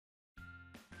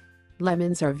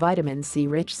Lemons are vitamin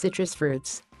C-rich citrus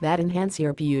fruits that enhance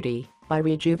your beauty by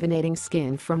rejuvenating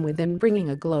skin from within,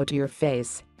 bringing a glow to your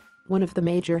face. One of the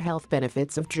major health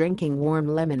benefits of drinking warm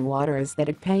lemon water is that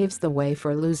it paves the way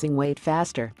for losing weight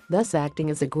faster, thus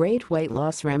acting as a great weight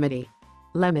loss remedy.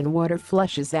 Lemon water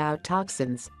flushes out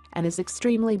toxins and is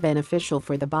extremely beneficial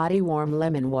for the body. Warm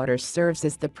lemon water serves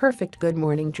as the perfect good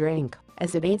morning drink,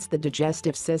 as it aids the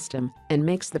digestive system and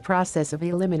makes the process of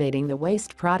eliminating the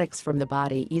waste products from the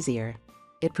body easier.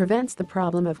 It prevents the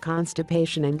problem of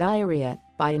constipation and diarrhea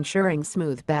by ensuring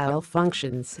smooth bowel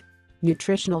functions.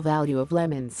 Nutritional value of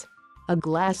lemons. A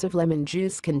glass of lemon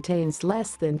juice contains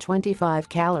less than 25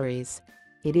 calories.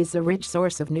 It is a rich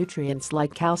source of nutrients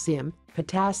like calcium,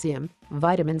 potassium,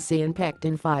 vitamin C and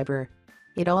pectin fiber.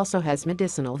 It also has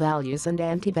medicinal values and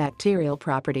antibacterial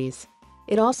properties.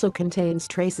 It also contains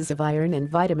traces of iron and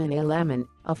vitamin A. Lemon,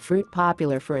 a fruit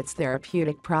popular for its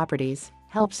therapeutic properties,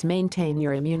 helps maintain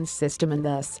your immune system and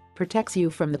thus protects you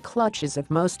from the clutches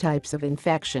of most types of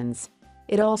infections.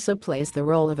 It also plays the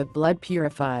role of a blood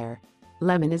purifier.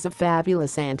 Lemon is a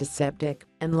fabulous antiseptic,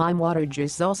 and lime water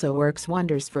juice also works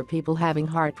wonders for people having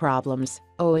heart problems,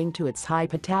 owing to its high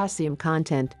potassium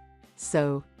content.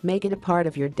 So, make it a part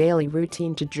of your daily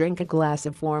routine to drink a glass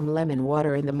of warm lemon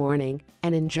water in the morning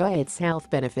and enjoy its health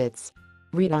benefits.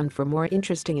 Read on for more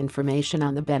interesting information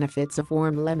on the benefits of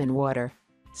warm lemon water.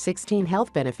 16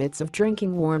 Health benefits of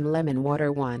drinking warm lemon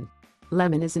water. 1.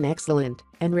 Lemon is an excellent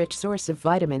and rich source of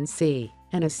vitamin C,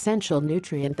 an essential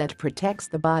nutrient that protects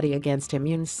the body against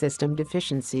immune system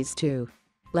deficiencies. 2.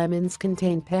 Lemons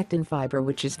contain pectin fiber,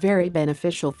 which is very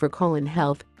beneficial for colon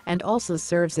health and also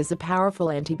serves as a powerful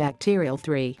antibacterial.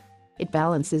 3. It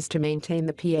balances to maintain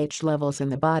the pH levels in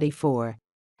the body. 4.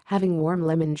 Having warm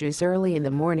lemon juice early in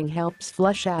the morning helps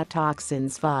flush out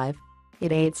toxins. 5.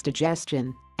 It aids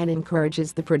digestion and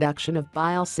encourages the production of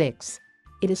bile. 6.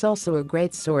 It is also a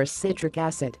great source of citric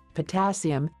acid,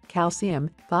 potassium, calcium,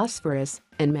 phosphorus,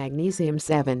 and magnesium.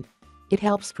 7. It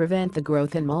helps prevent the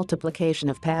growth and multiplication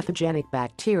of pathogenic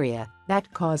bacteria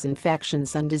that cause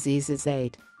infections and diseases.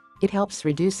 8. It helps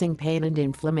reducing pain and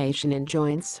inflammation in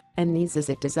joints and knees as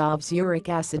it dissolves uric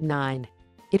acid. 9.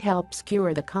 It helps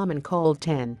cure the common cold.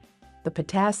 10. The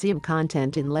potassium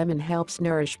content in lemon helps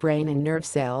nourish brain and nerve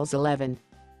cells. 11.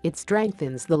 It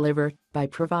strengthens the liver by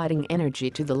providing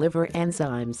energy to the liver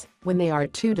enzymes when they are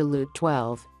too dilute.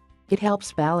 12. It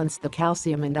helps balance the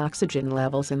calcium and oxygen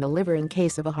levels in the liver in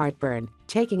case of a heartburn.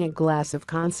 Taking a glass of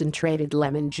concentrated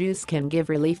lemon juice can give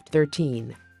relief.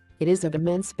 13. It is of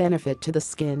immense benefit to the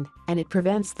skin, and it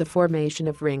prevents the formation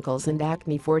of wrinkles and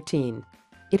acne. 14.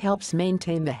 It helps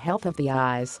maintain the health of the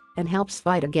eyes and helps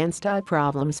fight against eye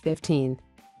problems. 15.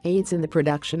 Aids in the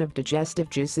production of digestive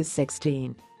juices.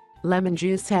 16. Lemon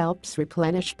juice helps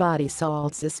replenish body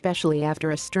salts, especially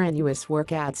after a strenuous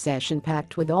workout session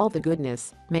packed with all the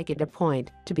goodness. Make it a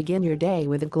point to begin your day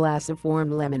with a glass of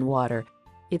warm lemon water.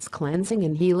 Its cleansing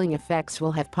and healing effects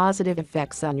will have positive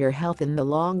effects on your health in the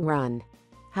long run.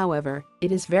 However,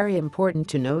 it is very important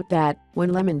to note that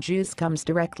when lemon juice comes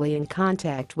directly in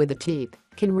contact with the teeth,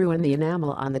 it can ruin the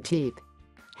enamel on the teeth.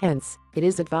 Hence, it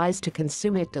is advised to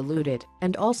consume it diluted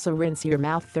and also rinse your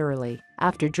mouth thoroughly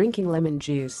after drinking lemon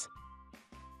juice.